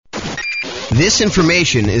This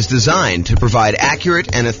information is designed to provide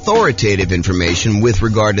accurate and authoritative information with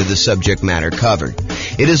regard to the subject matter covered.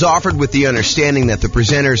 It is offered with the understanding that the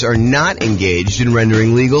presenters are not engaged in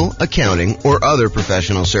rendering legal, accounting, or other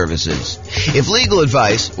professional services. If legal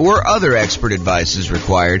advice or other expert advice is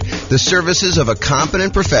required, the services of a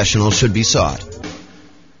competent professional should be sought.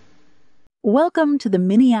 Welcome to the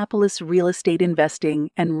Minneapolis Real Estate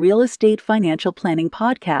Investing and Real Estate Financial Planning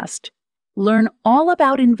Podcast. Learn all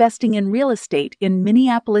about investing in real estate in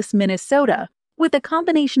Minneapolis, Minnesota, with a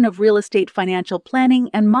combination of real estate financial planning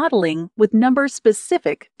and modeling with numbers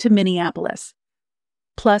specific to Minneapolis.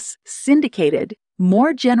 Plus, syndicated,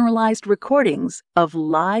 more generalized recordings of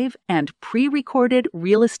live and pre-recorded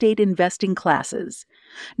real estate investing classes,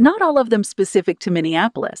 not all of them specific to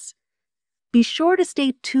Minneapolis. Be sure to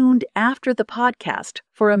stay tuned after the podcast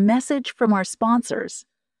for a message from our sponsors.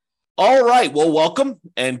 All right. Well, welcome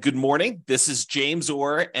and good morning. This is James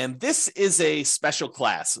Orr, and this is a special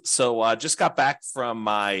class. So just got back from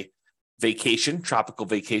my vacation, tropical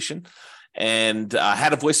vacation, and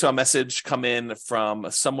had a voicemail message come in from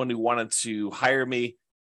someone who wanted to hire me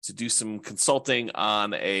to do some consulting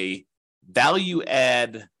on a value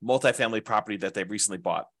add multifamily property that they've recently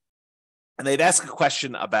bought. And they'd ask a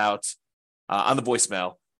question about, on the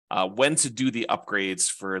voicemail, when to do the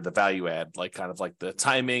upgrades for the value add, like kind of like the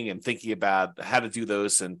timing and thinking about how to do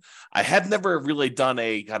those. And I had never really done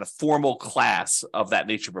a kind of formal class of that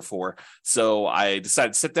nature before. So I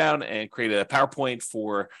decided to sit down and create a PowerPoint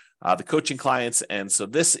for the coaching clients. And so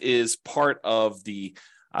this is part of the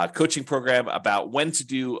coaching program about when to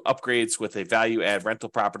do upgrades with a value add rental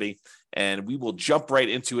property. And we will jump right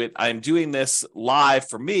into it. I'm doing this live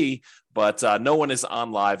for me, but no one is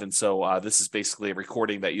on live. And so this is basically a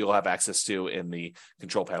recording that you'll have access to in the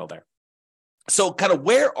control panel there. So kind of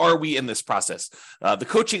where are we in this process? The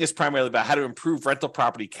coaching is primarily about how to improve rental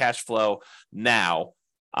property cash flow now.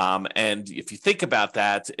 And if you think about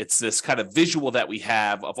that, it's this kind of visual that we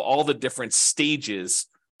have of all the different stages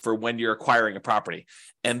for when you're acquiring a property.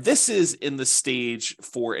 And this is in the stage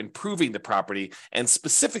for improving the property. And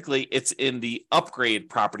specifically, it's in the upgrade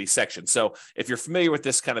property section. So if you're familiar with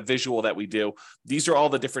this kind of visual that we do, these are all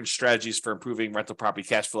the different strategies for improving rental property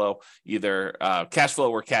cash flow, either cash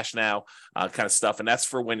flow or cash now kind of stuff. And that's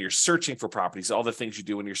for when you're searching for properties, all the things you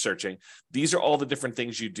do when you're searching. These are all the different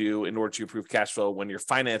things you do in order to improve cash flow when you're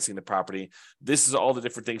financing the property. This is all the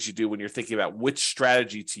different things you do when you're thinking about which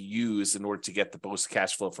strategy to use in order to get the most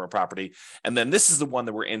cash flow for a property. And then this is the one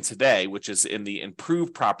that we're in today, which is in the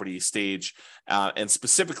improved property stage. And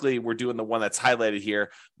specifically, we're doing the one that's highlighted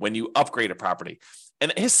here when you upgrade a property.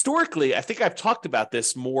 And historically, I think I've talked about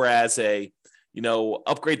this more as a,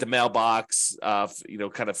 upgrade the mailbox,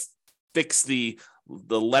 kind of fix the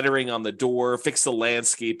lettering on the door, fix the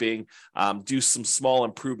landscaping, do some small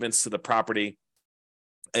improvements to the property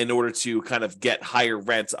in order to kind of get higher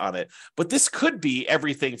rent on it. But this could be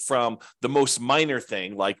everything from the most minor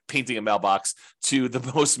thing, like painting a mailbox, to the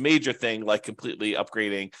most major thing, like completely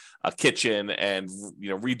upgrading a kitchen and,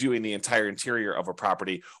 redoing the entire interior of a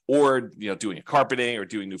property, or, doing a carpeting or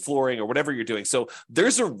doing new flooring or whatever you're doing. So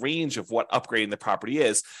there's a range of what upgrading the property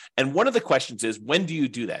is. And one of the questions is, when do you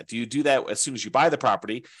do that? Do you do that as soon as you buy the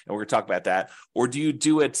property? And we're going to talk about that. Or do you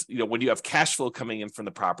do it, when you have cash flow coming in from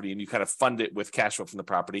the property and you kind of fund it with cash flow from the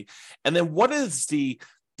property? And then what is the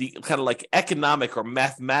kind of like economic or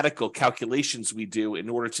mathematical calculations we do in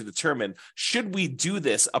order to determine, should we do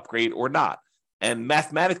this upgrade or not? And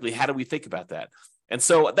mathematically, how do we think about that? And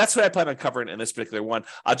so that's what I plan on covering in this particular one.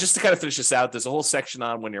 Just to kind of finish this out, there's a whole section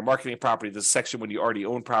on when you're marketing a property. There's a section when you already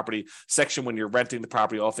own property, section when you're renting the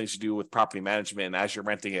property, all things to do with property management and as you're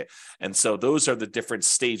renting it. And so those are the different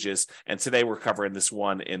stages. And today we're covering this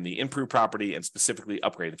one in the improved property and specifically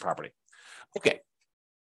upgrade the property. Okay.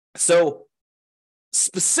 So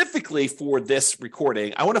specifically for this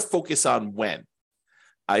recording, I want to focus on when.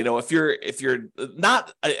 If you're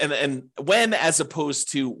not, and when, as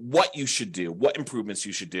opposed to what you should do, what improvements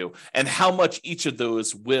you should do, and how much each of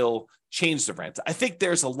those will change the rent. I think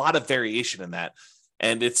there's a lot of variation in that,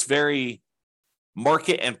 and it's very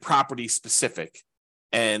market and property specific.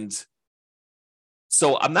 And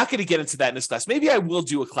so I'm not going to get into that in this class. Maybe I will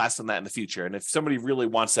do a class on that in the future. And if somebody really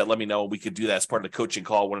wants that, let me know. We could do that as part of the coaching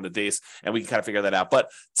call one of the days, and we can kind of figure that out. But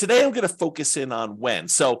today I'm going to focus in on when.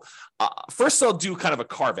 So first I'll do kind of a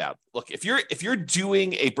carve out. Look, if you're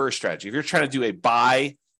doing a BRRRR strategy, if you're trying to do a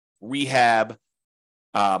buy, rehab,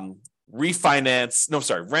 rent,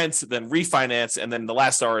 then refinance, and then the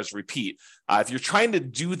last R is repeat. If you're trying to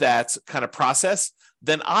do that kind of process,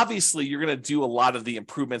 then obviously you're going to do a lot of the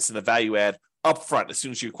improvements in the value add upfront as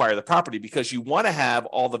soon as you acquire the property, because you want to have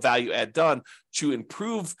all the value add done to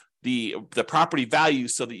improve the property value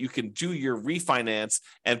so that you can do your refinance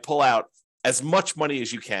and pull out as much money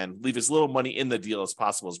as you can, leave as little money in the deal as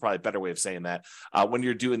possible is probably a better way of saying that when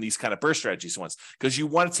you're doing these kind of burst strategies once, because you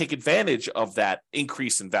want to take advantage of that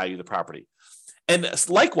increase in value of the property. And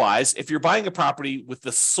likewise, if you're buying a property with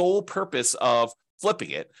the sole purpose of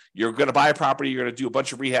flipping it, you're going to buy a property, you're going to do a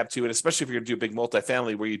bunch of rehab to it, especially if you're going to do a big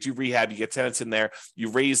multifamily where you do rehab, you get tenants in there,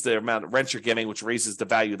 you raise the amount of rent you're getting, which raises the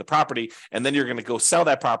value of the property, and then you're going to go sell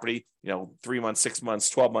that property, 3 months, 6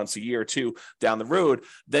 months, 12 months, a year or two down the road,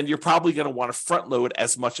 then you're probably going to want to front load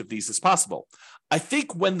as much of these as possible. I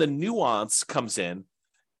think when the nuance comes in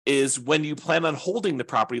is when you plan on holding the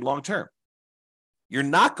property long term. You're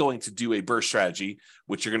not going to do a burst strategy,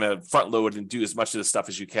 which you're going to front load and do as much of this stuff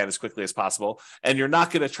as you can as quickly as possible. And you're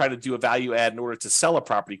not going to try to do a value add in order to sell a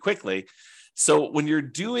property quickly. So when you're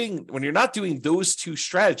not doing those two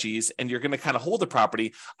strategies and you're going to kind of hold the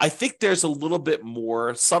property, I think there's a little bit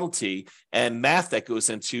more subtlety and math that goes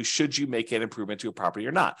into should you make an improvement to a property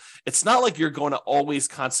or not. It's not like you're going to always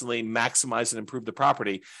constantly maximize and improve the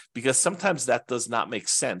property, because sometimes that does not make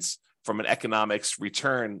sense from an economics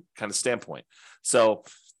return kind of standpoint. So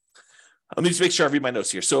let me just make sure I read my notes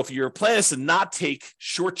here. So if your plan is to not take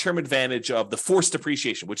short-term advantage of the forced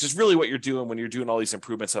appreciation, which is really what you're doing when you're doing all these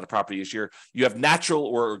improvements on a property, is you have natural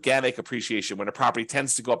or organic appreciation when a property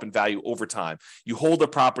tends to go up in value over time. You hold a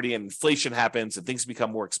property and inflation happens and things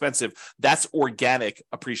become more expensive. That's organic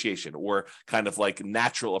appreciation, or kind of like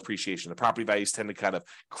natural appreciation. The property values tend to kind of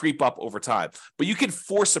creep up over time. But you can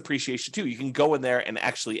force appreciation too. You can go in there and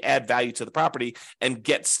actually add value to the property and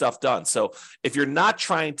get stuff done. So if you're not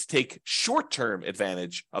trying to take short-term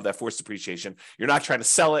advantage of that forced appreciation, you're not trying to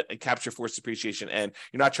sell it and capture forced appreciation, and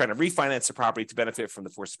you're not trying to refinance the property to benefit from the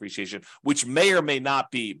forced appreciation, which may or may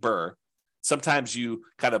not be BRRRR. Sometimes you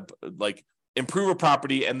kind of like improve a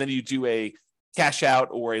property and then you do a cash out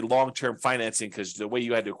or a long-term financing because the way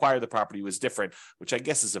you had to acquire the property was different, which I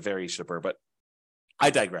guess is a variation of BRRRR, but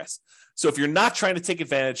I digress. So if you're not trying to take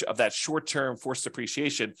advantage of that short-term forced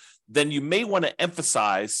appreciation, then you may want to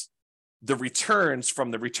emphasize the returns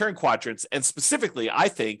from the return quadrants, and specifically, I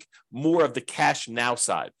think, more of the cash now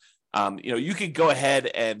side. You could go ahead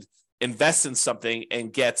and invest in something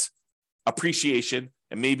and get appreciation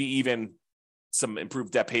and maybe even some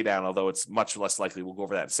improved debt pay down, although it's much less likely. We'll go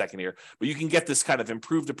over that in a second here. But you can get this kind of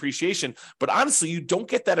improved appreciation. But honestly, you don't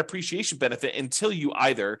get that appreciation benefit until you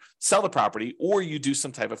either sell the property or you do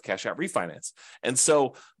some type of cash out refinance. And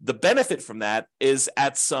so the benefit from that is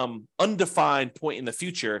at some undefined point in the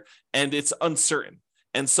future, and it's uncertain.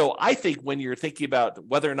 And so I think when you're thinking about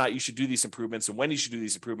whether or not you should do these improvements and when you should do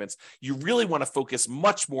these improvements, you really want to focus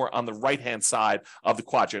much more on the right-hand side of the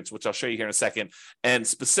quadrants, which I'll show you here in a second, and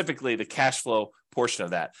specifically the cash flow portion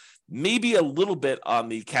of that. Maybe a little bit on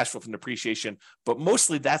the cash flow from depreciation, but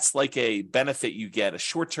mostly that's like a benefit you get, a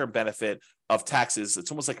short-term benefit of taxes.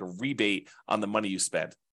 It's almost like a rebate on the money you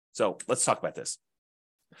spend. So let's talk about this.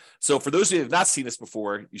 So for those of you who have not seen this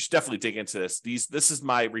before, you should definitely dig into this. This is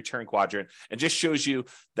my return quadrant, and just shows you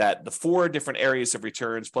that the 4 different areas of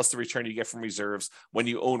returns plus the return you get from reserves when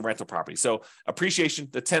you own rental property. So appreciation,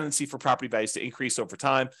 the tendency for property values to increase over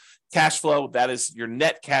time. Cash flow, that is your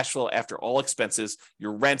net cash flow after all expenses,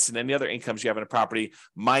 your rents and any other incomes you have in a property,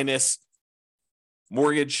 minus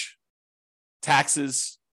mortgage,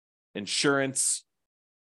 taxes, insurance,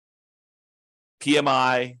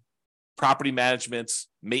 PMI, property management,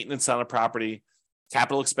 maintenance on a property,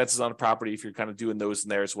 capital expenses on a property, if you're kind of doing those in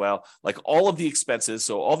there as well. Like all of the expenses,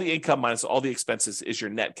 so all the income minus all the expenses is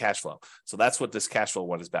your net cash flow. So that's what this cash flow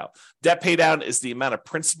one is about. Debt pay down is the amount of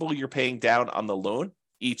principal you're paying down on the loan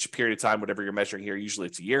each period of time, whatever you're measuring here. Usually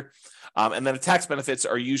it's a year. And then the tax benefits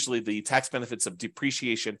are usually the tax benefits of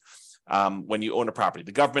depreciation. When you own a property,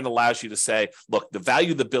 the government allows you to say, look, the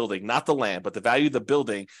value of the building, not the land, but the value of the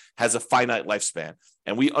building has a finite lifespan.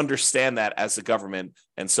 And we understand that as the government,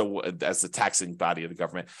 and so as the taxing body of the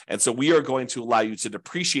government. And so we are going to allow you to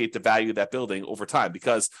depreciate the value of that building over time,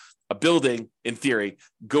 because a building, in theory,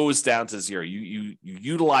 goes down to zero. You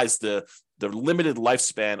utilize the limited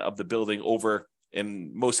lifespan of the building over,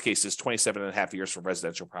 in most cases, 27 and a half years for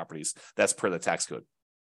residential properties. That's per the tax code.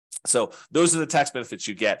 So those are the tax benefits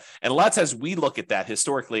you get. And a lot of times we look at that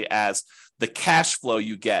historically as the cash flow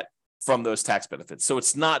you get from those tax benefits. So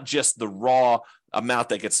it's not just the raw amount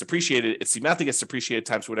that gets depreciated. It's the amount that gets depreciated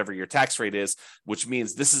times whatever your tax rate is, which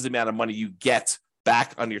means this is the amount of money you get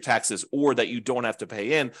back on your taxes, or that you don't have to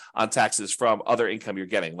pay in on taxes from other income you're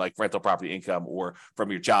getting, like rental property income or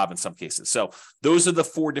from your job in some cases. So those are the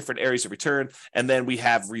 4 different areas of return. And then we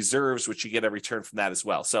have reserves, which you get a return from that as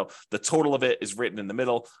well. So the total of it is written in the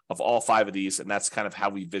middle of all 5 of these. And that's kind of how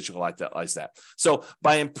we visualize that. So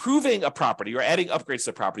by improving a property or adding upgrades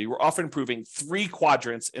to the property, we're often improving 3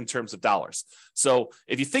 quadrants in terms of dollars. So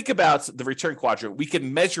if you think about the return quadrant, we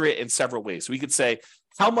can measure it in several ways. We could say,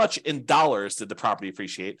 how much in dollars did the property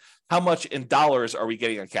appreciate? How much in dollars are we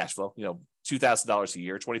getting on cash flow? $2,000 a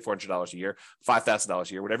year, $2,400 a year, $5,000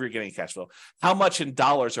 a year, whatever you're getting in cash flow. How much in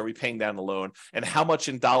dollars are we paying down the loan? And how much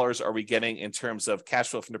in dollars are we getting in terms of cash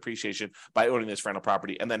flow from depreciation by owning this rental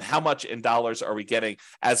property? And then how much in dollars are we getting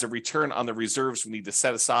as a return on the reserves we need to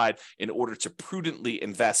set aside in order to prudently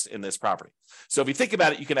invest in this property? So if you think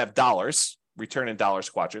about it, you can have dollars, return in dollars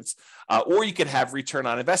quadrants, or you could have return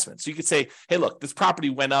on investment. So you could say, hey, look, this property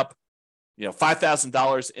went up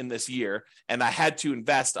 $5,000 in this year, and I had to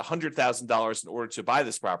invest $100,000 in order to buy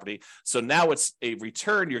this property. So now it's a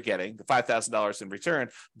return you're getting, the $5,000 in return,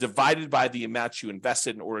 divided by the amount you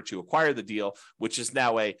invested in order to acquire the deal, which is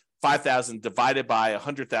now a $5,000 divided by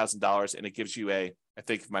 $100,000, and it gives you I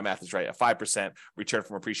think if my math is right, a 5% return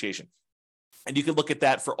from appreciation. And you can look at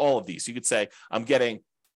that for all of these. You could say, I'm getting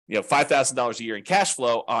 $5,000 a year in cash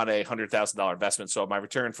flow on a $100,000 investment. So my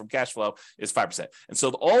return from cash flow is 5%. And so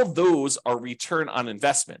all of those are return on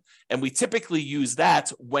investment. And we typically use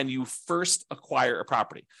that when you first acquire a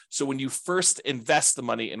property. So when you first invest the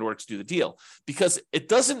money in order to do the deal, because it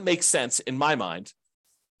doesn't make sense in my mind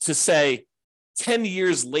to say 10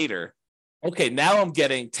 years later, okay, now I'm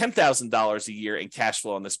getting $10,000 a year in cash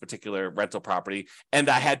flow on this particular rental property, and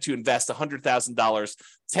I had to invest $100,000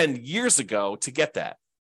 10 years ago to get that.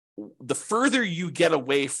 The further you get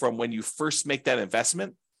away from when you first make that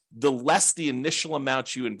investment, the less the initial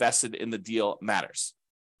amount you invested in the deal matters.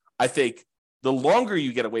 I think the longer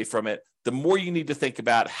you get away from it, the more you need to think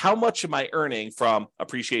about how much am I earning from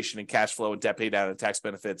appreciation and cash flow and debt pay down and tax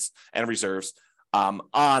benefits and reserves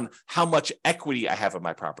on how much equity I have in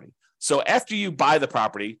my property. So after you buy the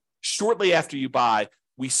property, shortly after you buy,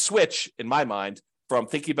 we switch, in my mind, from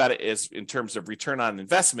thinking about it as in terms of return on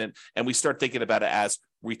investment, and we start thinking about it as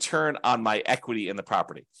return on my equity in the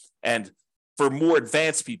property. And for more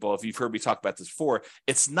advanced people, if you've heard me talk about this before,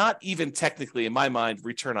 it's not even technically, in my mind,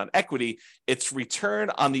 return on equity. It's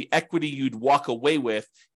return on the equity you'd walk away with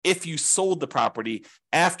if you sold the property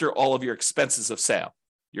after all of your expenses of sale,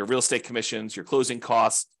 your real estate commissions, your closing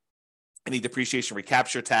costs, any depreciation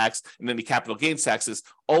recapture tax, and any capital gains taxes.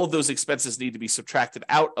 All of those expenses need to be subtracted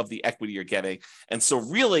out of the equity you're getting. And so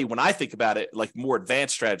really, when I think about it, like more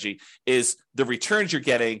advanced strategy is the returns you're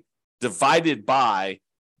getting divided by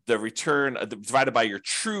the return, divided by your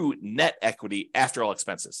true net equity after all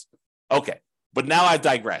expenses. Okay, but now I've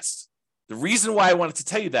digressed. The reason why I wanted to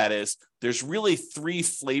tell you that is there's really 3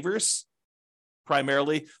 flavors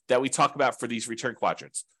primarily that we talk about for these return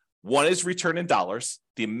quadrants. One is return in dollars,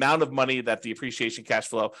 the amount of money that the appreciation, cash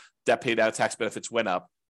flow, debt paid out, tax benefits went up.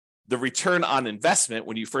 The return on investment,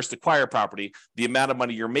 when you first acquire property, the amount of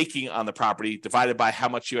money you're making on the property divided by how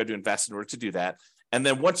much you had to invest in order to do that. And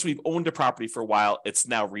then once we've owned a property for a while, it's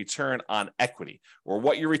now return on equity, or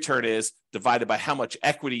what your return is divided by how much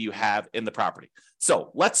equity you have in the property. So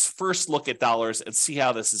let's first look at dollars and see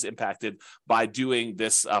how this is impacted by doing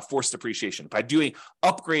this forced depreciation, by doing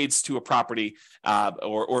upgrades to a property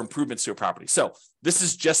or improvements to a property. So this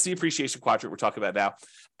is just the appreciation quadrant we're talking about now.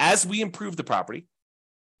 As we improve the property,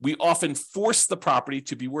 we often force the property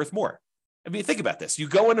to be worth more. I mean, think about this. You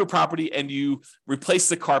go into a property and you replace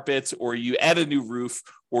the carpet, or you add a new roof,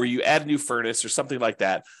 or you add a new furnace or something like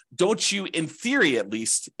that. Don't you, in theory at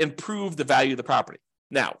least, improve the value of the property?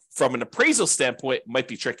 Now, from an appraisal standpoint, it might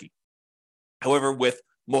be tricky. However, with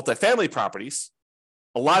multifamily properties,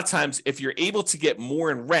 a lot of times if you're able to get more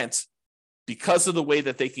in rent because of the way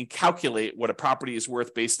that they can calculate what a property is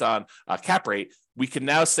worth based on a cap rate, we can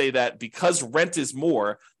now say that because rent is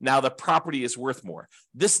more, now the property is worth more.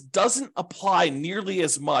 This doesn't apply nearly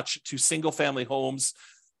as much to single family homes,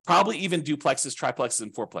 probably even duplexes, triplexes,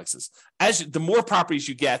 and fourplexes. The more properties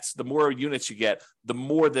you get, the more units you get, the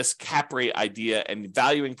more this cap rate idea and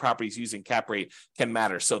valuing properties using cap rate can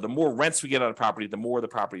matter. So the more rents we get on a property, the more the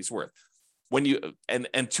property is worth. When you and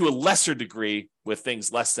to a lesser degree with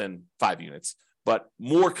things less than 5 units, but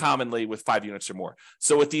more commonly with 5 units or more.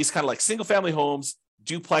 So with these kind of like single family homes,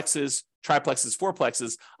 duplexes, triplexes,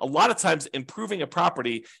 fourplexes, a lot of times improving a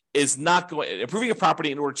property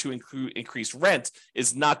in order to increase rent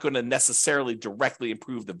is not going to necessarily directly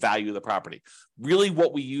improve the value of the property. Really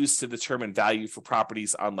what we use to determine value for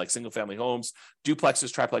properties on like single family homes,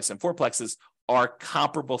 duplexes, triplexes, and fourplexes are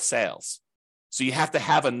comparable sales. So you have to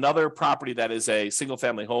have another property that is a single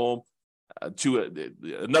family home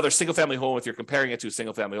another single family home if you're comparing it to a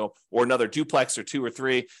single family home, or another duplex or 2 or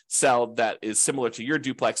 3 sell that is similar to your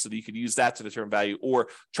duplex so that you can use that to determine value, or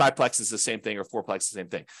triplex is the same thing, or fourplex is the same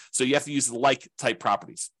thing. So you have to use the like type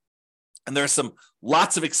properties. And there are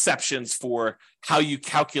lots of exceptions for how you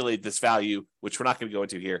calculate this value, which we're not going to go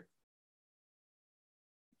into here.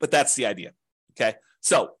 But that's the idea. Okay.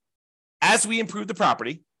 So as we improve the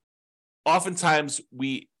property, oftentimes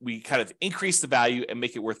we kind of increase the value and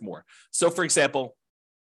make it worth more. So for example,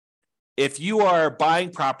 if you are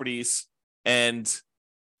buying properties and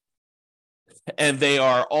they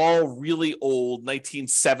are all really old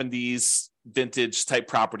 1970s vintage type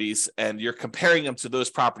properties, and you're comparing them to those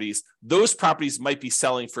properties might be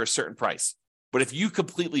selling for a certain price. But if you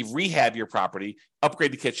completely rehab your property,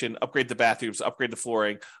 upgrade the kitchen, upgrade the bathrooms, upgrade the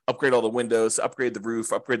flooring, upgrade all the windows, upgrade the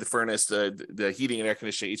roof, upgrade the furnace, the heating and air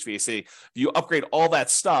conditioning, HVAC, you upgrade all that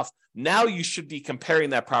stuff, now you should be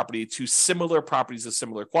comparing that property to similar properties of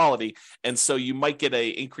similar quality. And so you might get an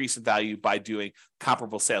increase in value by doing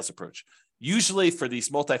comparable sales approach. Usually for these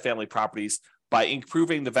multifamily properties, by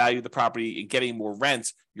improving the value of the property and getting more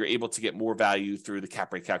rent, you're able to get more value through the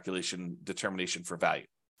cap rate calculation determination for value.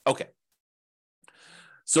 Okay.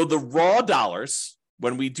 So the raw dollars,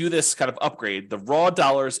 when we do this kind of upgrade, the raw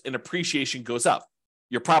dollars in appreciation goes up.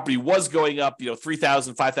 Your property was going up,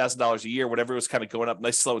 $3,000, $5,000 a year, whatever it was kind of going up,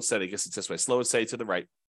 nice, slow and steady. I guess it's this way, slow and steady to the right,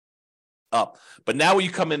 up. But now when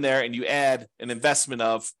you come in there and you add an investment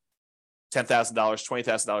of $10,000,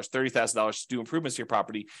 $20,000, $30,000 to do improvements to your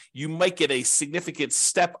property, you might get a significant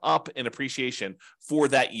step up in appreciation for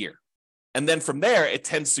that year. And then from there, it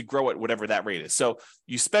tends to grow at whatever that rate is. So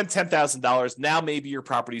you spend $10,000. Now maybe your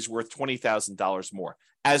property is worth $20,000 more,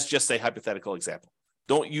 as just a hypothetical example.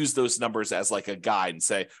 Don't use those numbers as like a guide and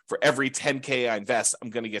say, for every 10K I invest, I'm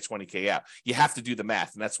going to get 20K out. You have to do the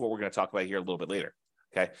math. And that's what we're going to talk about here a little bit later.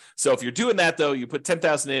 Okay. So if you're doing that, though, you put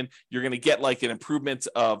 10,000 in, you're going to get like an improvement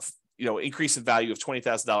of, increase in value of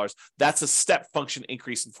 $20,000. That's a step function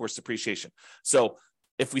increase in forced depreciation. So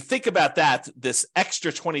if we think about that, this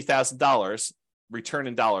extra $20,000 return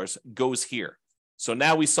in dollars goes here. So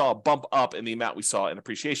now we saw a bump up in the amount we saw in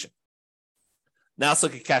appreciation. Now let's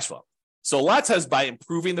look at cash flow. So a lot of times by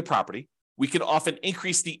improving the property, we can often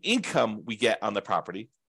increase the income we get on the property.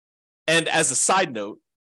 And as a side note,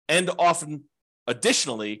 and often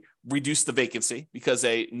additionally reduce the vacancy, because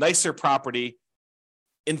a nicer property,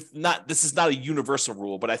 this is not a universal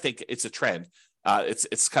rule, but I think it's a trend.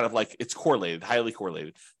 It's kind of like it's correlated, highly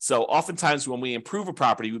correlated. So oftentimes when we improve a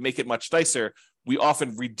property, we make it much nicer, we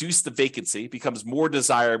often reduce the vacancy, becomes more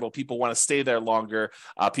desirable. People want to stay there longer.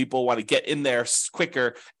 People want to get in there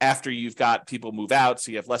quicker after you've got people move out.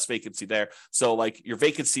 So you have less vacancy there. So like your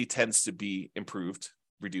vacancy tends to be improved,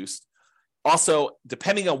 reduced. Also,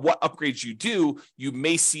 depending on what upgrades you do, you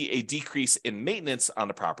may see a decrease in maintenance on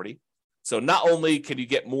the property. So not only can you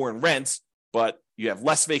get more in rent, but you have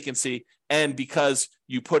less vacancy. And because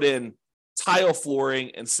you put in tile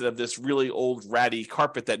flooring instead of this really old ratty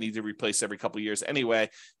carpet that needs to replace every couple of years anyway,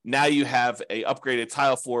 now you have a upgraded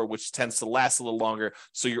tile floor, which tends to last a little longer.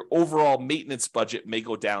 So your overall maintenance budget may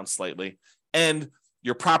go down slightly. And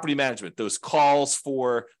your property management, those calls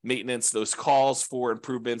for maintenance, those calls for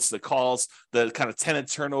improvements, the kind of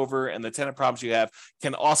tenant turnover and the tenant problems you have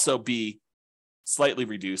can also be slightly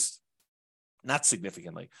reduced. Not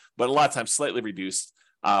significantly, but a lot of times slightly reduced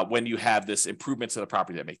when you have this improvement to the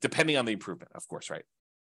property that make, depending on the improvement, of course, right?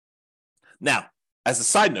 Now, as a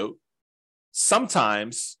side note,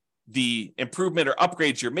 sometimes the improvement or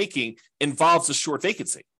upgrades you're making involves a short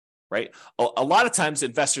vacancy, right? A lot of times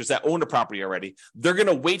investors that own a property already, they're going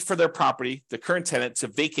to wait for their property, the current tenant, to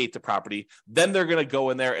vacate the property. Then they're going to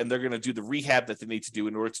go in there and they're going to do the rehab that they need to do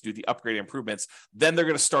in order to do the upgrade improvements. Then they're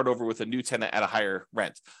going to start over with a new tenant at a higher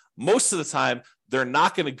rent. Most of the time, they're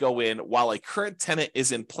not going to go in while a current tenant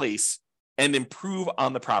is in place and improve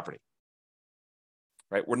on the property,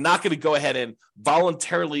 right? We're not going to go ahead and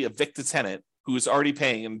voluntarily evict a tenant who is already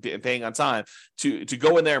paying and paying on time to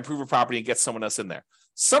go in there, improve a property, and get someone else in there.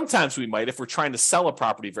 Sometimes we might if we're trying to sell a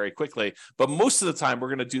property very quickly, but most of the time we're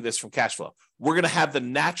going to do this from cash flow. We're going to have the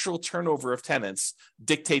natural turnover of tenants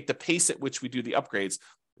dictate the pace at which we do the upgrades,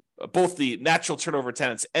 both the natural turnover of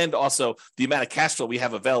tenants and also the amount of cash flow we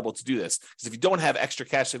have available to do this. Because if you don't have extra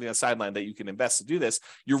cash sitting on the sideline that you can invest to do this,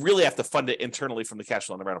 you really have to fund it internally from the cash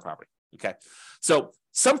flow on the rental property. Okay. So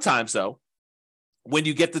sometimes though, when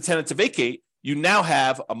you get the tenant to vacate, you now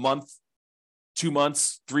have a month, 2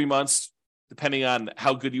 months, 3 months, depending on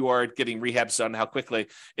how good you are at getting rehabs done, how quickly,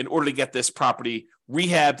 in order to get this property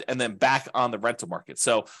rehabbed, and then back on the rental market.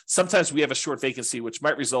 So sometimes we have a short vacancy, which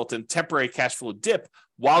might result in temporary cash flow dip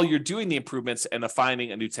while you're doing the improvements and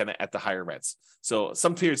finding a new tenant at the higher rents. So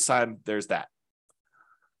some periods of time, there's that.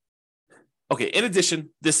 Okay, in addition,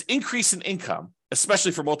 this increase in income,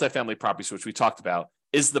 especially for multifamily properties, which we talked about,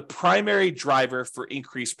 is the primary driver for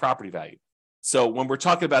increased property value. So when we're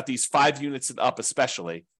talking about these 5 units and up,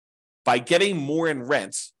 especially, by getting more in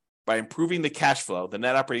rent, by improving the cash flow, the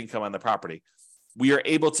net operating income on the property, we are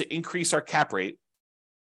able to increase our cap rate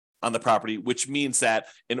on the property, which means that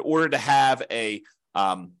in order to have if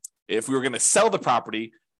we were going to sell the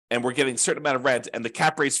property and we're getting a certain amount of rent and the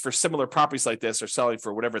cap rates for similar properties like this are selling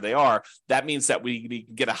for whatever they are, that means that we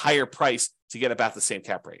can get a higher price to get about the same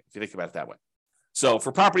cap rate, if you think about it that way. So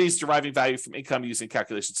for properties deriving value from income using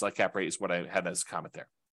calculations like cap rate is what I had as a comment there.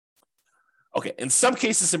 Okay, in some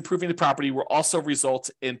cases, improving the property will also result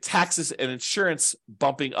in taxes and insurance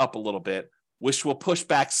bumping up a little bit, which will push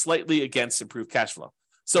back slightly against improved cash flow.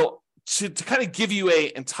 So to kind of give you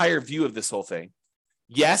an entire view of this whole thing,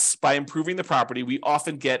 yes, by improving the property, we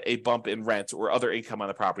often get a bump in rent or other income on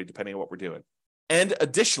the property, depending on what we're doing. And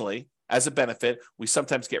additionally, as a benefit, we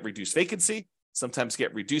sometimes get reduced vacancy, sometimes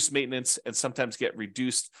get reduced maintenance, and sometimes get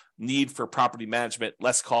reduced need for property management,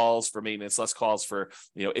 less calls for maintenance, less calls for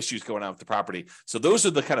issues going on with the property. So those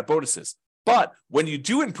are the kind of bonuses. But when you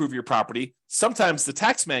do improve your property, sometimes the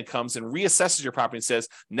tax man comes and reassesses your property and says,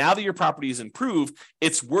 now that your property is improved,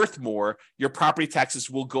 it's worth more. Your property taxes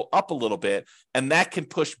will go up a little bit, and that can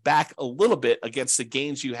push back a little bit against the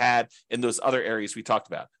gains you had in those other areas we talked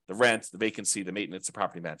about, the rent, the vacancy, the maintenance, the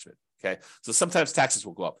property management. Okay, so sometimes taxes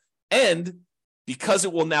will go up. And because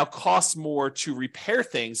it will now cost more to repair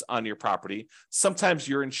things on your property, sometimes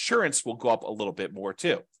your insurance will go up a little bit more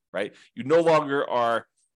too, right? You no longer are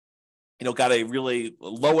got a really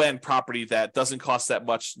low-end property that doesn't cost that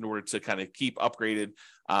much in order to kind of keep upgraded.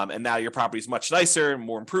 And now your property is much nicer and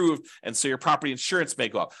more improved. And so your property insurance may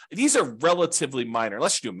go up. These are relatively minor,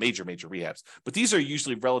 unless you do major rehabs, but these are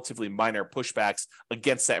usually relatively minor pushbacks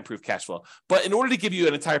against that improved cash flow. But in order to give you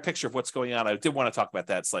an entire picture of what's going on, I did want to talk about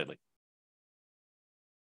that slightly.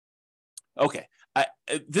 Okay.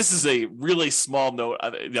 This is a really small note.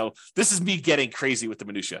 This is me getting crazy with the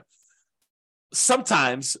minutia.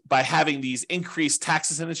 Sometimes by having these increased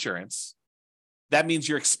taxes and insurance, that means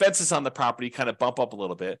your expenses on the property kind of bump up a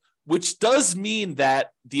little bit, which does mean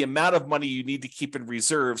that the amount of money you need to keep in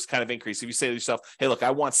reserves kind of increase. If you say to yourself, hey, look,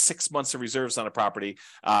 I want 6 months of reserves on a property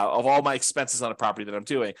of all my expenses on a property that I'm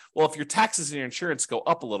doing. Well, if your taxes and your insurance go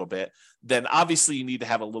up a little bit, then obviously you need to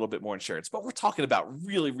have a little bit more insurance. But we're talking about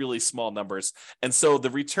really, really small numbers. And so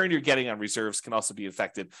the return you're getting on reserves can also be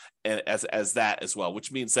affected as that as well,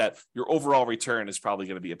 which means that your overall return is probably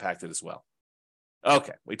going to be impacted as well.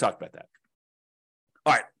 Okay, we talked about that.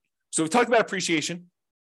 All right, so we talked about appreciation.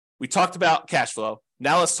 We talked about cash flow.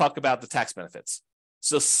 Now let's talk about the tax benefits.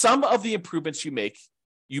 So some of the improvements you make,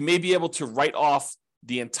 you may be able to write off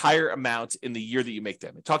the entire amount in the year that you make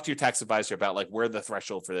them. And talk to your tax advisor about where the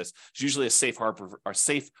threshold for this. It's usually a safe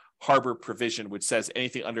harbor provision, which says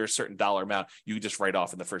anything under a certain dollar amount, you just write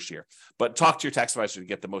off in the first year. But talk to your tax advisor to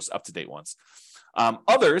get the most up-to-date ones.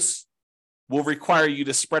 Others will require you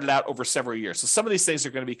to spread it out over several years. So some of these things are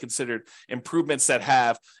going to be considered improvements that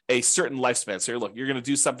have a certain lifespan. So look, you're going to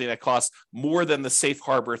do something that costs more than the safe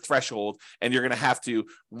harbor threshold, and you're going to have to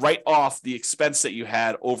write off the expense that you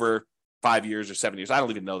had over 5 years or 7 years. I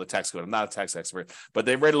don't even know the tax code. I'm not a tax expert, but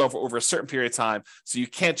they write it over a certain period of time. So you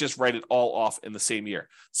can't just write it all off in the same year.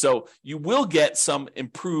 So you will get some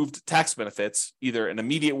improved tax benefits, either an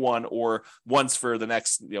immediate one or ones for the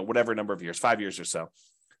next, whatever number of years, 5 years or so.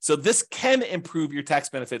 So this can improve your tax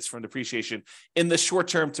benefits from depreciation in the short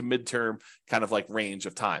term to midterm kind of range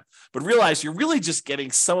of time. But realize you're really just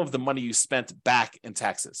getting some of the money you spent back in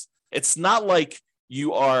taxes. It's not like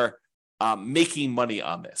you are making money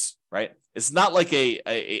on this, right? It's not like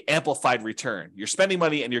a amplified return. You're spending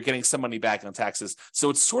money and you're getting some money back on taxes. So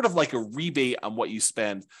it's sort of like a rebate on what you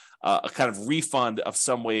spend, a kind of refund of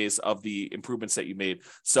some ways of the improvements that you made.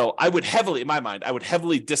 So I would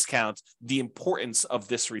heavily discount the importance of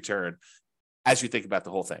this return as you think about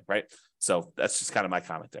the whole thing, right? So that's just kind of my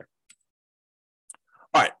comment there.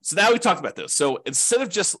 All right, so now we talked about this. So instead of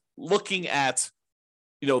just looking at,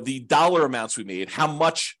 the dollar amounts we made, how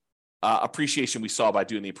much appreciation we saw by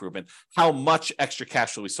doing the improvement, how much extra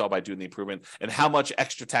cash flow we saw by doing the improvement, and how much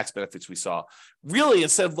extra tax benefits we saw. Really,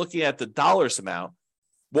 instead of looking at the dollars amount,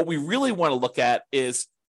 what we really want to look at is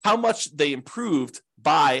how much they improved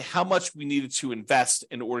by how much we needed to invest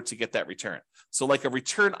in order to get that return. So like a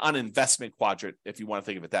return on investment quadrant, if you want to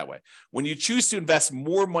think of it that way. When you choose to invest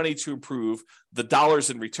more money to improve the dollars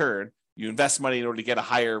in return, You invest money in order to get a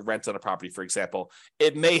higher rent on a property, for example.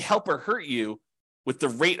 It may help or hurt you with the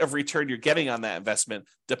rate of return you're getting on that investment,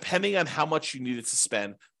 depending on how much you needed to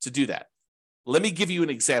spend to do that. Let me give you an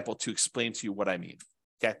example to explain to you what I mean.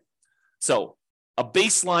 Okay. So a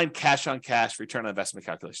baseline cash on cash return on investment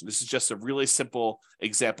calculation. This is just a really simple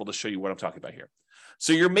example to show you what I'm talking about here.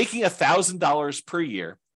 So you're making $1,000 per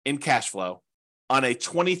year in cash flow on a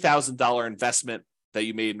 $20,000 investment that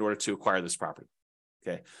you made in order to acquire this property.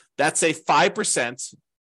 Okay. That's a 5%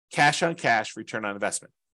 cash on cash return on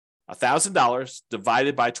investment. $1,000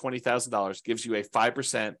 divided by $20,000 gives you a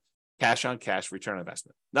 5% cash on cash return on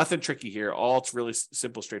investment. Nothing tricky here. All it's really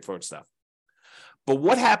simple, straightforward stuff. But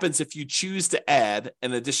what happens if you choose to add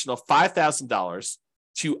an additional $5,000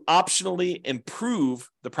 to optionally improve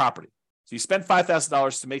the property? So you spend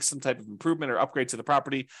 $5,000 to make some type of improvement or upgrade to the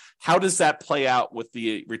property. How does that play out with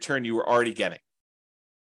the return you were already getting?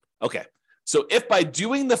 Okay, so if by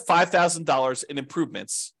doing the $5,000 in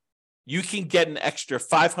improvements, you can get an extra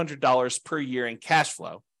 $500 per year in cash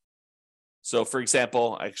flow. So for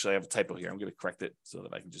example, actually I have a typo here. I'm going to correct it so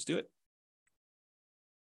that I can just do it.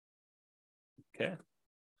 Okay.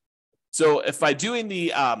 So if by doing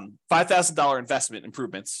the $5,000 investment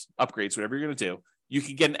improvements, upgrades, whatever you're going to do, you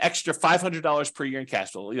can get an extra $500 per year in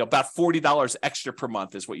cash flow. About $40 extra per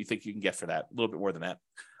month is what you think you can get for that. A little bit more than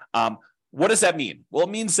that. What does that mean? Well, it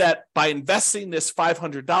means that by investing this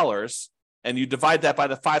 $500 and you divide that by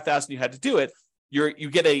the $5,000 you had to do it, you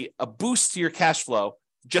get a boost to your cash flow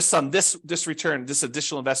just on this return, this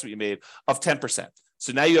additional investment you made of 10%.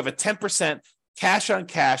 So now you have a 10% cash on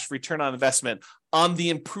cash return on investment on the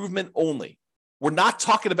improvement only. We're not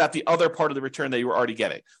talking about the other part of the return that you were already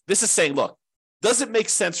getting. This is saying, look, does it make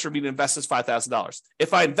sense for me to invest this $5,000?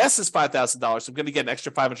 If I invest this $5,000, I'm going to get an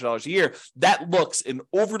extra $500 a year. That looks an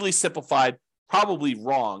overly simplified, probably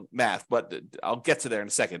wrong math, but I'll get to there in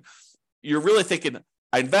a second. You're really thinking,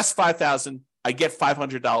 I invest $5,000, I get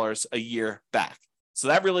 $500 a year back. So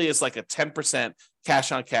that really is like a 10%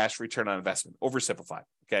 cash on cash return on investment, oversimplified.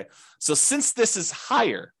 Okay. So since this is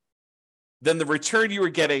higher than the return you were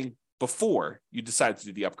getting before you decided to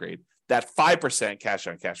do the upgrade, that 5% cash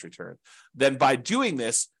on cash return, then by doing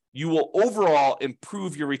this, you will overall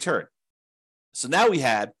improve your return. So now we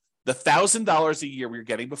had the $1,000 a year we were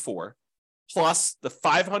getting before, plus the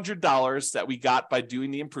 $500 that we got by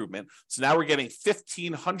doing the improvement. So now we're getting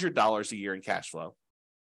 $1,500 a year in cash flow.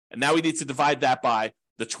 And now we need to divide that by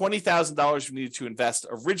the $20,000 we needed to invest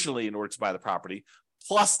originally in order to buy the property,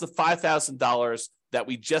 plus the $5,000 that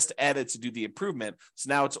we just added to do the improvement. So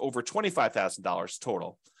now it's over $25,000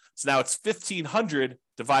 total. So now it's $1,500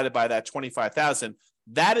 divided by that $25,000.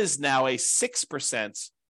 That is now a 6%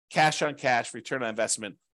 cash on cash return on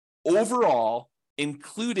investment overall,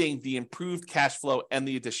 including the improved cash flow and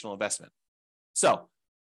the additional investment. So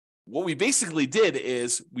what we basically did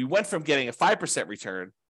is we went from getting a 5%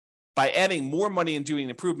 return. By adding more money and doing an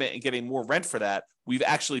improvement and getting more rent for that, we've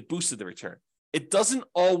actually boosted the return. It doesn't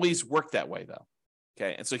always work that way, though.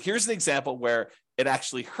 Okay, and so here's an example where it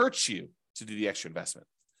actually hurts you to do the extra investment.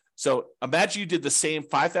 So imagine you did the same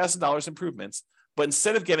 $5,000 improvements, but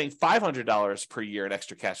instead of getting $500 per year in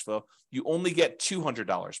extra cash flow, you only get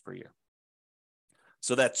 $200 per year.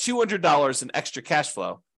 So that $200 in extra cash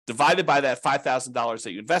flow divided by that $5,000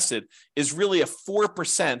 that you invested is really a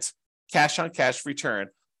 4% cash on cash return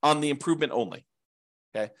on the improvement only.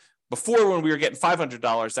 Okay. Before, when we were getting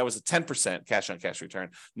 $500, that was a 10% cash on cash return.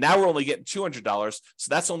 Now we're only getting $200. So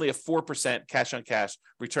that's only a 4% cash on cash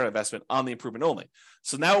return on investment on the improvement only.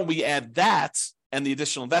 So now when we add that and the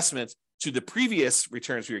additional investment to the previous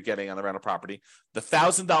returns we were getting on the rental property, the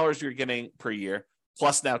 $1,000 you're getting per year,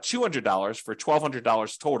 plus now $200 for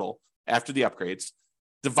 $1,200 total after the upgrades,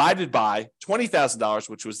 divided by $20,000,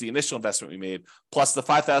 which was the initial investment we made, plus the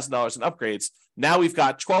 $5,000 in upgrades. Now we've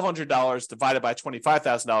got $1,200 divided by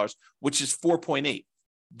 $25,000, which is 4.8.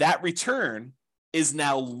 That return is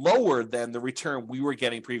now lower than the return we were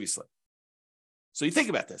getting previously. So you think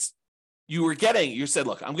about this. You said,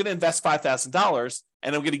 look, I'm going to invest $5,000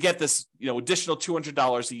 and I'm going to get this, additional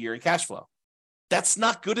 $200 a year in cash flow. That's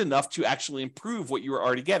not good enough to actually improve what you were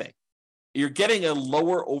already getting. You're getting a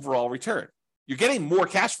lower overall return. You're getting more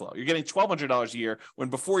cash flow. You're getting $1,200 a year when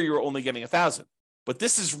before you were only getting $1,000. But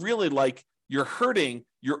this is really like you're hurting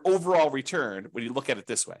your overall return when you look at it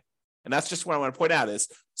this way. And that's just what I want to point out is,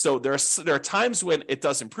 so there are times when it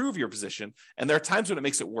does improve your position, and there are times when it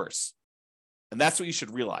makes it worse. And that's what you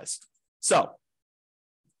should realize. So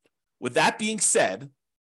with that being said,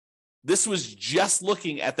 this was just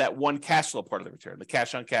looking at that one cash flow part of the return, the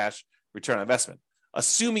cash on cash return on investment,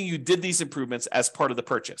 assuming you did these improvements as part of the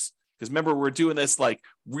purchase. Because remember, we're doing this like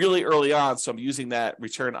really early on. So I'm using that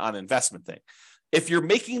return on investment thing. If you're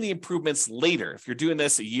making the improvements later, if you're doing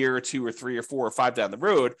this a year or 2 or 3 or 4 or 5 down the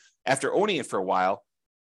road after owning it for a while,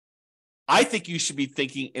 I think you should be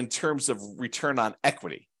thinking in terms of return on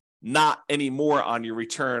equity, not anymore on your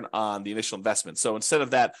return on the initial investment. So instead of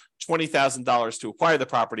that $20,000 to acquire the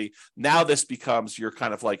property, now this becomes your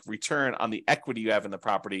kind of like return on the equity you have in the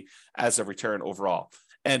property as a return overall.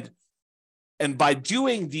 And by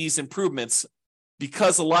doing these improvements,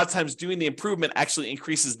 because a lot of times doing the improvement actually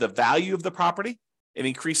increases the value of the property, it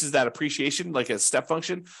increases that appreciation like a step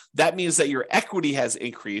function. That means that your equity has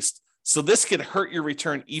increased. So this could hurt your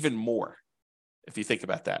return even more if you think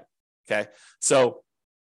about that. Okay. So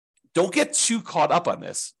don't get too caught up on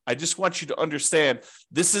this. I just want you to understand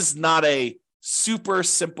this is not a super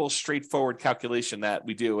simple, straightforward calculation that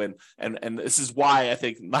we do. And this is why I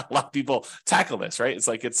think not a lot of people tackle this, right? It's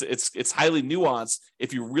like it's highly nuanced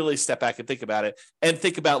if you really step back and think about it and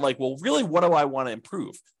think about like, well, really, what do I want to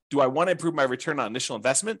improve? Do I want to improve my return on initial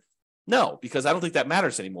investment? No, because I don't think that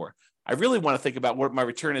matters anymore. I really want to think about what my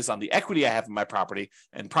return is on the equity I have in my property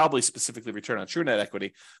and probably specifically return on true net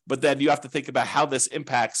equity. But then you have to think about how this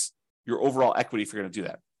impacts your overall equity if you're going to do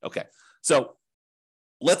that. Okay. So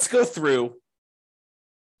let's go through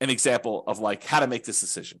an example of like how to make this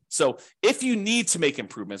decision. So if you need to make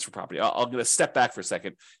improvements for property, I'm going to step back for a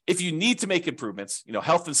second. If you need to make improvements,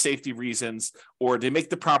 health and safety reasons, or to make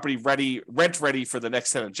the property ready, rent ready for the next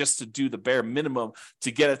tenant, just to do the bare minimum to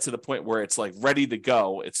get it to the point where it's like ready to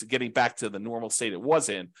go, it's getting back to the normal state it was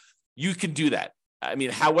in, you can do that. I mean,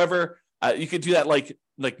 however, you can do that like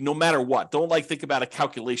no matter what. Don't think about a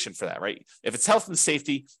calculation for that, right? If it's health and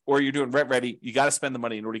safety or you're doing rent ready, you got to spend the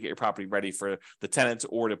money in order to get your property ready for the tenants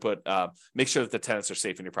or to make sure that the tenants are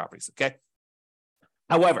safe in your properties, okay?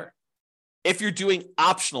 However, if you're doing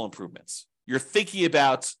optional improvements, you're thinking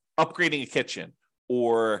about upgrading a kitchen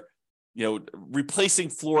or replacing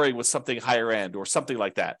flooring with something higher end or something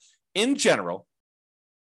like that. In general,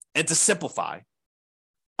 and to simplify,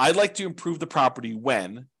 I'd like to improve the property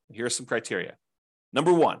when, here are some criteria.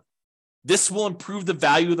 Number one, this will improve the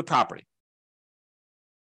value of the property.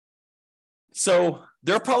 So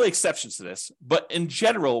there are probably exceptions to this, but in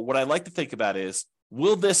general, what I like to think about is,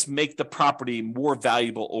 will this make the property more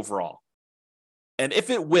valuable overall? And if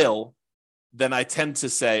it will, then I tend to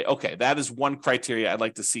say, okay, that is one criteria I'd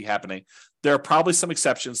like to see happening. There are probably some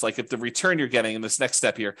exceptions, like if the return you're getting in this next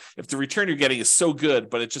step here, if the return you're getting is so good,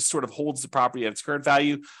 but it just sort of holds the property at its current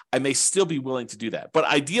value, I may still be willing to do that. But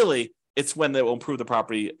ideally, it's when they will improve the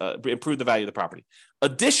property, improve the value of the property.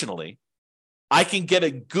 Additionally, I can get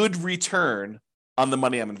a good return on the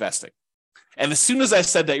money I'm investing. And as soon as I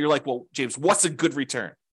said that, you're like, well, James, what's a good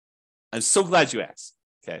return? I'm so glad you asked.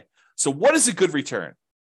 Okay. So what is a good return?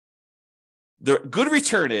 The good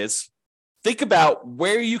return is, think about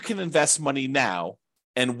where you can invest money now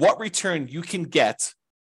and what return you can get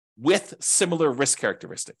with similar risk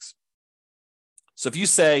characteristics. So if you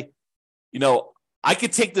say, I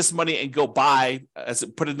could take this money and go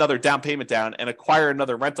put another down payment down and acquire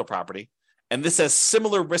another rental property, and this has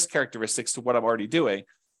similar risk characteristics to what I'm already doing,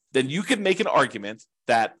 then you could make an argument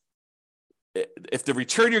that if the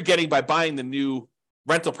return you're getting by buying the new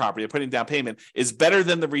rental property and putting down payment is better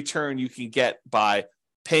than the return you can get by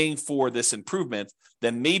paying for this improvement,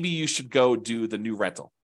 then maybe you should go do the new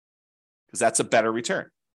rental because that's a better return.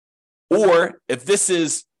 Or if this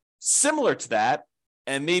is similar to that,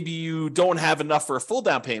 and maybe you don't have enough for a full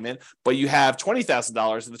down payment, but you have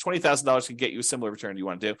 $20,000 and the $20,000 can get you a similar return you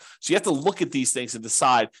want to do. So you have to look at these things and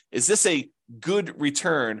decide, is this a good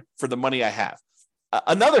return for the money I have?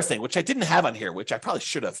 Another thing, which I didn't have on here, which I probably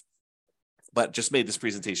should have, but just made this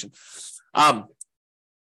presentation. I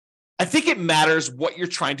think it matters what you're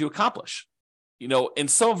trying to accomplish. In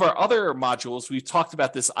some of our other modules, we've talked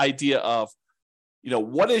about this idea of,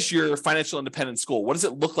 what is your financial independence goal? What does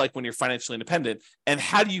it look like when you're financially independent? And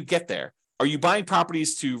how do you get there? Are you buying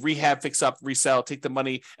properties to rehab, fix up, resell, take the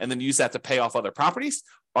money, and then use that to pay off other properties?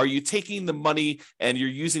 Are you taking the money and you're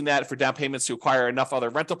using that for down payments to acquire enough other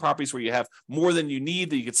rental properties where you have more than you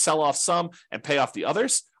need that you could sell off some and pay off the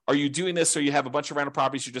others? Are you doing this so you have a bunch of rental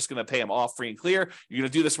properties, you're just going to pay them off free and clear? You're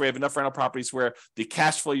going to do this where you have enough rental properties where the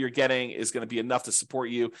cash flow you're getting is going to be enough to support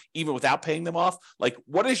you even without paying them off? Like,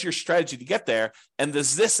 what is your strategy to get there? And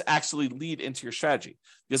does this actually lead into your strategy?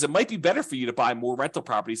 Because it might be better for you to buy more rental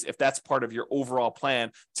properties if that's part of your overall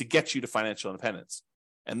plan to get you to financial independence.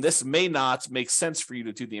 And this may not make sense for you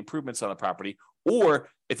to do the improvements on the property. Or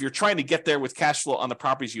if you're trying to get there with cash flow on the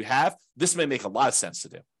properties you have, this may make a lot of sense to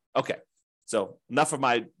do. Okay. So enough of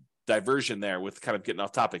my diversion there with kind of getting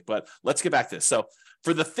off topic, but let's get back to this. So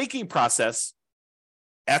for the thinking process,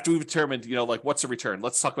 after we've determined, like what's the return,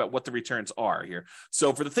 let's talk about what the returns are here.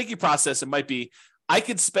 So for the thinking process, it might be, I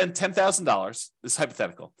could spend $10,000. This is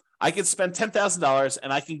hypothetical. I could spend $10,000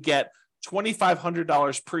 and I can get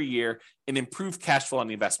 $2,500 per year in improved cash flow on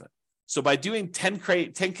the investment. So by doing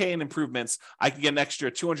 10K in improvements, I can get an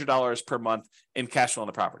extra $200 per month in cash flow on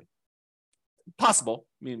the property. Possible.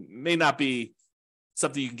 I mean, may not be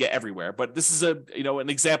something you can get everywhere, but this is an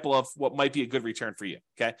example of what might be a good return for you.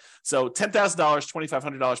 Okay. So $10,000,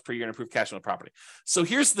 $2,500 per year in improved cash flow on the property. So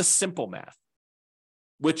here's the simple math,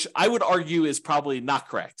 which I would argue is probably not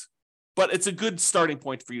correct, but it's a good starting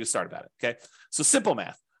point for you to start about it. Okay. So simple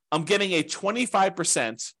math. I'm getting a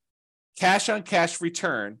 25% cash on cash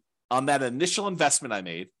return on that initial investment I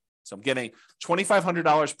made. So I'm getting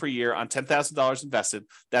 $2,500 per year on $10,000 invested.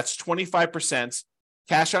 That's 25%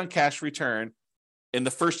 cash on cash return in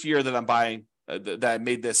the first year that I'm buying, that I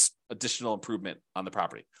made this additional improvement on the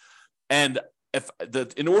property. And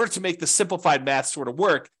in order to make the simplified math sort of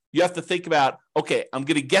work, you have to think about, okay, I'm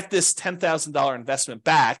going to get this $10,000 investment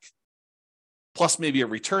back, plus maybe a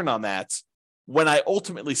return on that, when I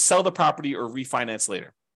ultimately sell the property or refinance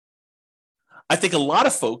later. I think a lot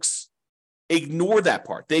of folks ignore that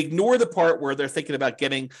part. They ignore the part where they're thinking about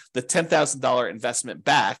getting the $10,000 investment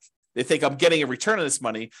back. They think I'm getting a return on this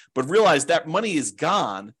money, but realize that money is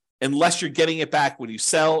gone unless you're getting it back when you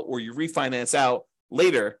sell or you refinance out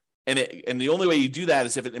later. And the only way you do that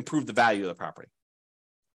is if it improved the value of the property.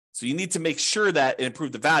 So you need to make sure that it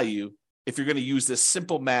improved the value if you're going to use this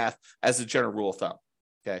simple math as a general rule of thumb.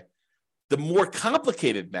 Okay. The more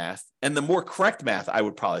complicated math and the more correct math, I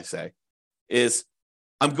would probably say, is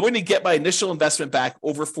I'm going to get my initial investment back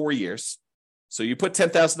over 4 years. So you put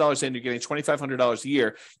 $10,000 in, you're getting $2,500 a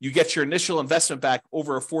year. You get your initial investment back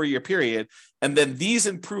over a 4-year period. And then these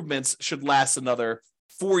improvements should last another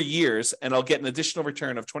 4 years. And I'll get an additional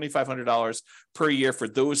return of $2,500 per year for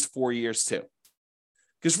those 4 years too.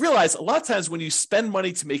 Because realize a lot of times when you spend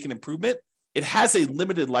money to make an improvement, it has a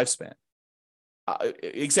limited lifespan.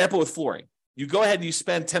 Example with flooring. You go ahead and you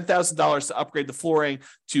spend $10,000 to upgrade the flooring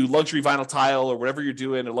to luxury vinyl tile or whatever you're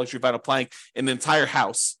doing, a luxury vinyl plank in the entire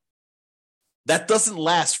house. That doesn't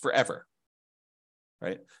last forever,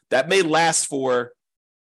 right? That may last for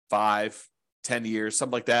 5, 10 years,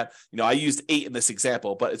 something like that. I used 8 in this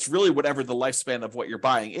example, but it's really whatever the lifespan of what you're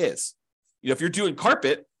buying is. If you're doing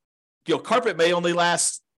carpet, carpet may only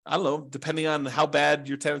last, I don't know, depending on how bad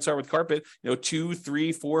your tenants are with carpet, 2,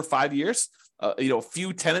 3, 4, 5 years, a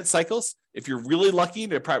few tenant cycles. If you're really lucky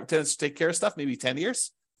to private tenants to take care of stuff, maybe 10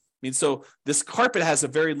 years. So this carpet has a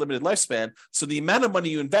very limited lifespan. So the amount of money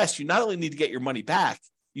you invest, you not only need to get your money back,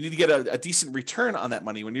 you need to get a decent return on that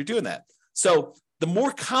money when you're doing that. So the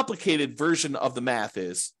more complicated version of the math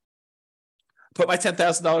is put my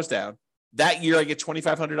 $10,000 down. That year I get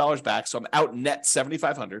 $2,500 back. So I'm out net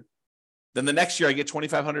 $7,500. Then the next year I get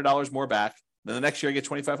 $2,500 more back. Then the next year I get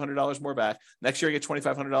 $2,500 more back. Next year I get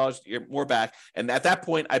 $2,500 more back. And at that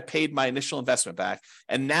point, I paid my initial investment back.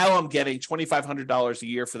 And now I'm getting $2,500 a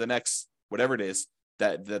year for the next, whatever it is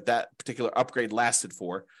that particular upgrade lasted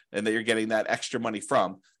for, and that you're getting that extra money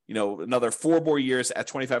from, another 4 more years at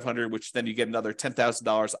 $2,500, which then you get another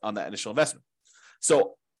 $10,000 on that initial investment.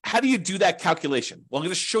 So how do you do that calculation? Well, I'm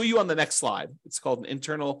going to show you on the next slide. It's called an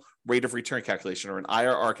internal rate of return calculation, or an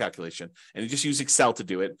IRR calculation. And you just use Excel to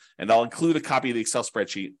do it. And I'll include a copy of the Excel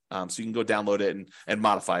spreadsheet so you can go download it and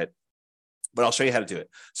modify it. But I'll show you how to do it.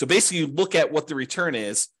 So basically, you look at what the return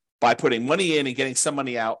is by putting money in and getting some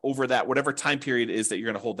money out over that, whatever time period is that you're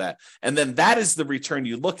going to hold that. And then that is the return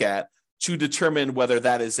you look at to determine whether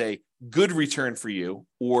that is a good return for you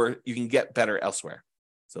or you can get better elsewhere.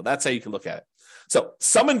 So that's how you can look at it. So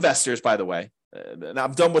some investors, by the way, and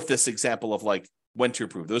I'm done with this example of like when to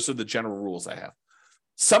approve. Those are the general rules I have.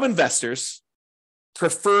 Some investors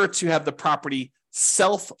prefer to have the property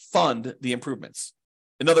self-fund the improvements.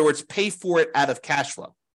 In other words, pay for it out of cash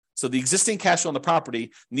flow. So the existing cash flow on the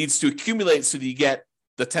property needs to accumulate so that you get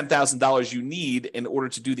the $10,000 you need in order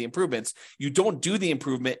to do the improvements. You don't do the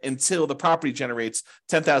improvement until the property generates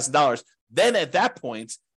 $10,000. Then at that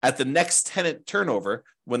point, at the next tenant turnover,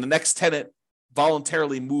 when the next tenant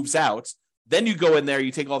voluntarily moves out, then you go in there,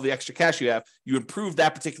 you take all the extra cash you have, you improve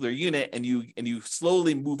that particular unit, and you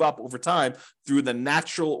slowly move up over time through the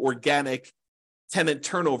natural organic tenant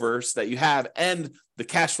turnovers that you have and the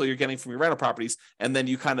cash flow you're getting from your rental properties, and then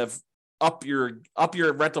you kind of up your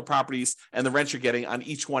rental properties and the rent you're getting on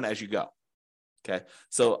each one as you go. Okay,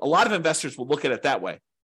 so a lot of investors will look at it that way.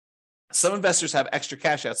 Some investors have extra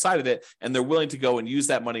cash outside of it, and they're willing to go and use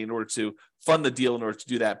that money in order to fund the deal in order to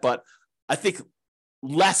do that. But I think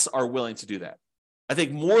less are willing to do that. I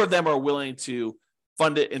think more of them are willing to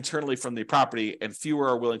fund it internally from the property, and fewer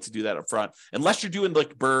are willing to do that up front. Unless you're doing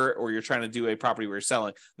like BRRRR or you're trying to do a property where you're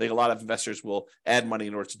selling, I think a lot of investors will add money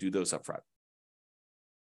in order to do those up front.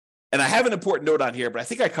 And I have an important note on here, but I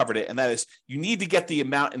think I covered it, and that is you need to get the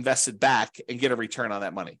amount invested back and get a return on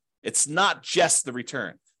that money. It's not just the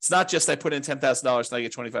return. It's not just I put in $10,000 and I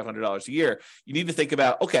get $2,500 a year. You need to think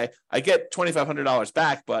about, okay, I get $2,500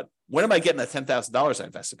 back, but when am I getting that $10,000 I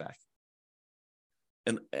invested back?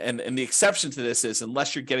 And the exception to this is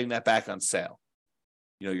unless you're getting that back on sale.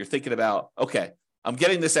 You're thinking about, okay, I'm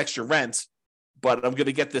getting this extra rent, but I'm going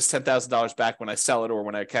to get this $10,000 back when I sell it or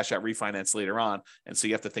when I cash out refinance later on. And so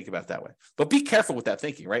you have to think about it that way. But be careful with that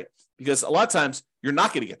thinking, right? Because a lot of times you're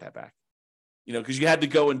not going to get that back, because you had to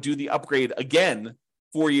go and do the upgrade again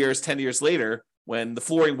 4 years, 10 years later when the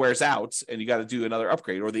flooring wears out and you got to do another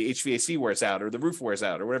upgrade, or the HVAC wears out, or the roof wears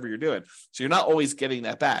out, or whatever you're doing. So you're not always getting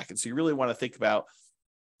that back. And so you really want to think about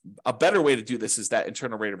a better way to do this is that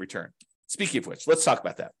internal rate of return. Speaking of which, let's talk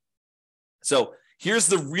about that. So here's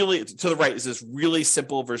to the right is this really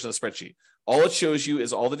simple version of the spreadsheet. All it shows you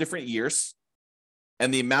is all the different years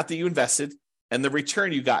and the amount that you invested and the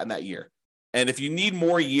return you got in that year. And if you need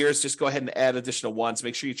more years, just go ahead and add additional ones.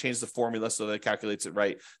 Make sure you change the formula so that it calculates it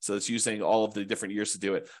right. So it's using all of the different years to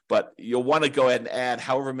do it. But you'll want to go ahead and add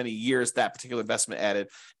however many years that particular investment added.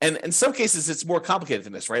 And in some cases, it's more complicated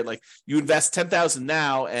than this, right? Like you invest $10,000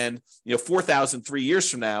 now and $4,000 3 years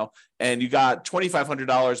from now, and you got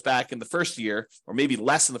 $2,500 back in the first year, or maybe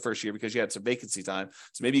less in the first year because you had some vacancy time.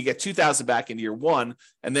 So maybe you get $2,000 back in year one,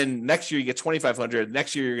 and then next year you get $2,500.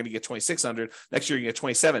 Next year you're going to get $2,600. Next year you get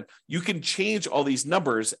 $2,700. You can change all these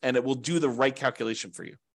numbers, and it will do the right calculation for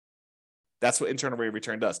you. That's what internal rate of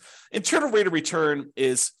return does. Internal rate of return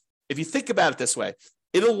is, if you think about it this way,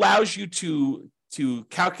 it allows you to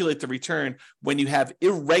calculate the return when you have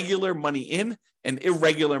irregular money in and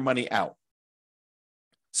irregular money out.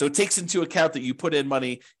 So it takes into account that you put in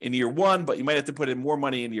money in year one, but you might have to put in more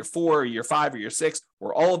money in year 4 or year 5 or year 6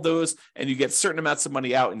 or all of those. And you get certain amounts of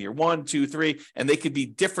money out in year 1, 2, 3, and they could be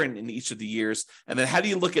different in each of the years. And then how do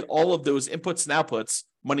you look at all of those inputs and outputs,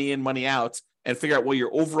 money in, money out, and figure out what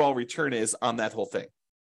your overall return is on that whole thing?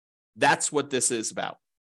 That's what this is about.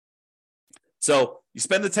 So you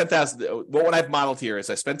spend the $10,000. What I've modeled here is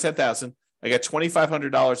I spend $10,000. I got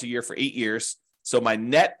 $2,500 a year for 8 years. So my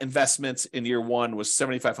net investments in year one was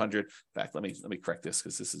 $7,500. In fact, let me correct this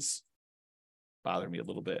because this is bothering me a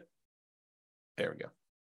little bit. There we go.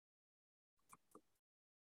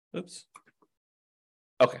 Oops.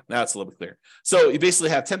 Okay, now it's a little bit clearer. So you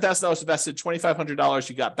basically have $10,000 invested, $2,500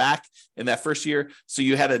 you got back in that first year. So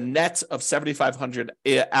you had a net of $7,500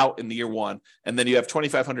 out in the year one, and then you have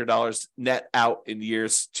 $2,500 net out in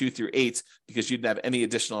years 2 through 8 because you didn't have any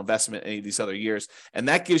additional investment any of these other years, and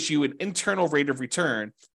that gives you an internal rate of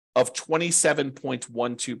return of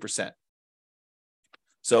 27.12%.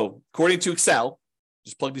 So according to Excel,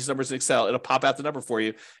 just plug these numbers in Excel, it'll pop out the number for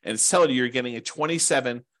you, and it's telling you you're getting a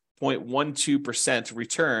 27.12%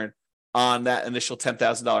 return on that initial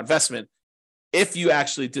 $10,000 investment if you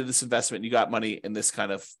actually did this investment and you got money in this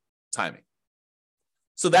kind of timing.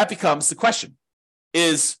 So that becomes the question.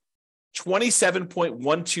 Is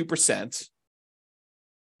 27.12%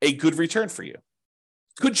 a good return for you?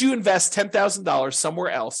 Could you invest $10,000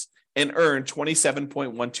 somewhere else and earn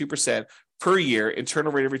 27.12% per year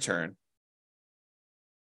internal rate of return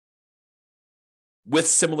with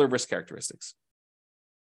similar risk characteristics?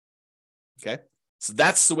 Okay, so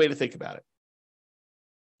that's the way to think about it.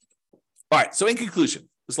 All right, so in conclusion,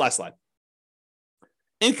 this last slide.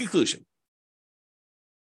 In conclusion,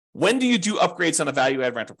 when do you do upgrades on a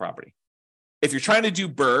value-add rental property? If you're trying to do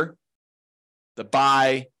BRRRR, the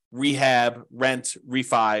buy, rehab, rent,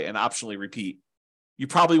 refi, and optionally repeat, you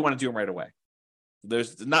probably want to do them right away.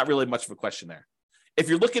 There's not really much of a question there. If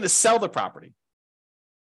you're looking to sell the property,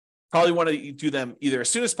 probably want to do them either as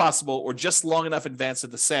soon as possible or just long enough in advance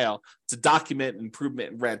of the sale to document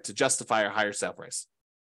improvement in rent to justify a higher sale price.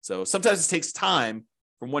 So sometimes it takes time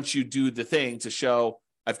from once you do the thing to show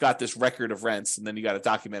I've got this record of rents, and then you got to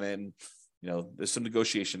document it, and there's some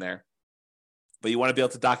negotiation there. But you want to be able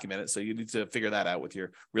to document it, so you need to figure that out with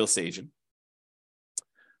your real estate agent.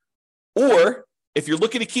 Or if you're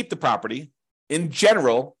looking to keep the property, in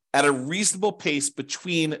general, at a reasonable pace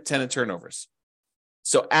between tenant turnovers.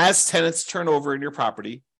 So as tenants turn over in your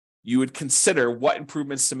property, you would consider what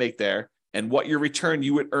improvements to make there and what your return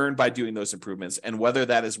you would earn by doing those improvements and whether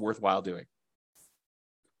that is worthwhile doing.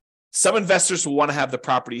 Some investors will want to have the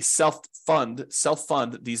property self-fund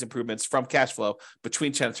these improvements from cash flow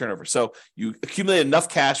between tenant turnover. So you accumulate enough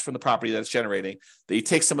cash from the property that it's generating that you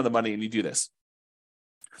take some of the money and you do this.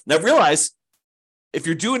 Now realize, if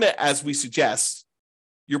you're doing it as we suggest,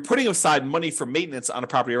 you're putting aside money for maintenance on a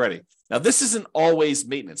property already. Now, this isn't always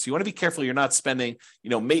maintenance. You want to be careful you're not spending,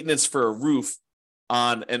 maintenance for a roof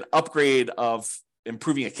on an upgrade of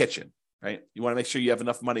improving a kitchen, right? You want to make sure you have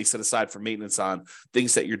enough money set aside for maintenance on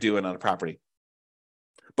things that you're doing on a property.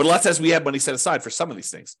 But a lot of times we have money set aside for some of these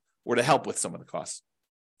things or to help with some of the costs.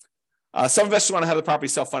 Some investors want to have the property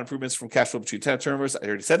self-fund improvements from cash flow between tenant turnovers. I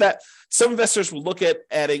already said that. Some investors will look at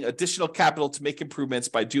adding additional capital to make improvements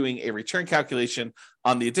by doing a return calculation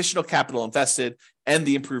on the additional capital invested and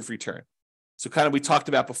the improved return. So kind of we talked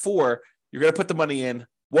about before, you're going to put the money in.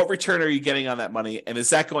 What return are you getting on that money? And is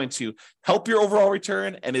that going to help your overall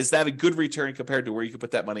return? And is that a good return compared to where you could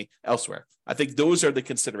put that money elsewhere? I think those are the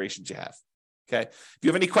considerations you have. Okay. If you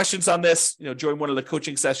have any questions on this, join one of the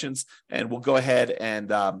coaching sessions and we'll go ahead and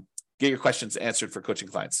get your questions answered for coaching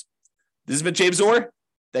clients. This has been James Orr.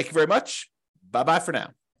 Thank you very much. Bye-bye for now.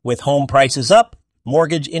 With home prices up,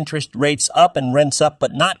 mortgage interest rates up, and rents up,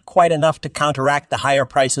 but not quite enough to counteract the higher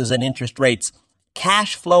prices and interest rates,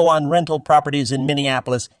 cash flow on rental properties in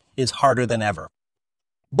Minneapolis is harder than ever.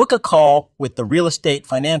 Book a call with the Real Estate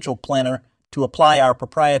Financial Planner to apply our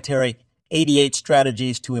proprietary 88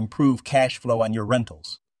 strategies to improve cash flow on your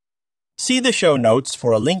rentals. See the show notes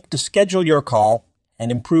for a link to schedule your call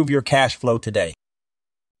and improve your cash flow today.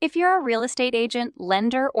 If you're a real estate agent,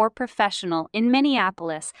 lender, or professional in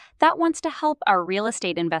Minneapolis that wants to help our real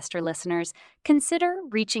estate investor listeners, consider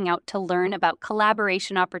reaching out to learn about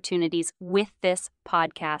collaboration opportunities with this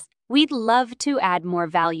podcast. We'd love to add more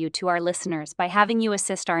value to our listeners by having you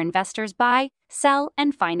assist our investors buy, sell,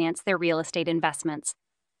 and finance their real estate investments.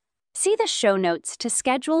 See the show notes to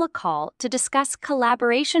schedule a call to discuss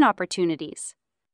collaboration opportunities.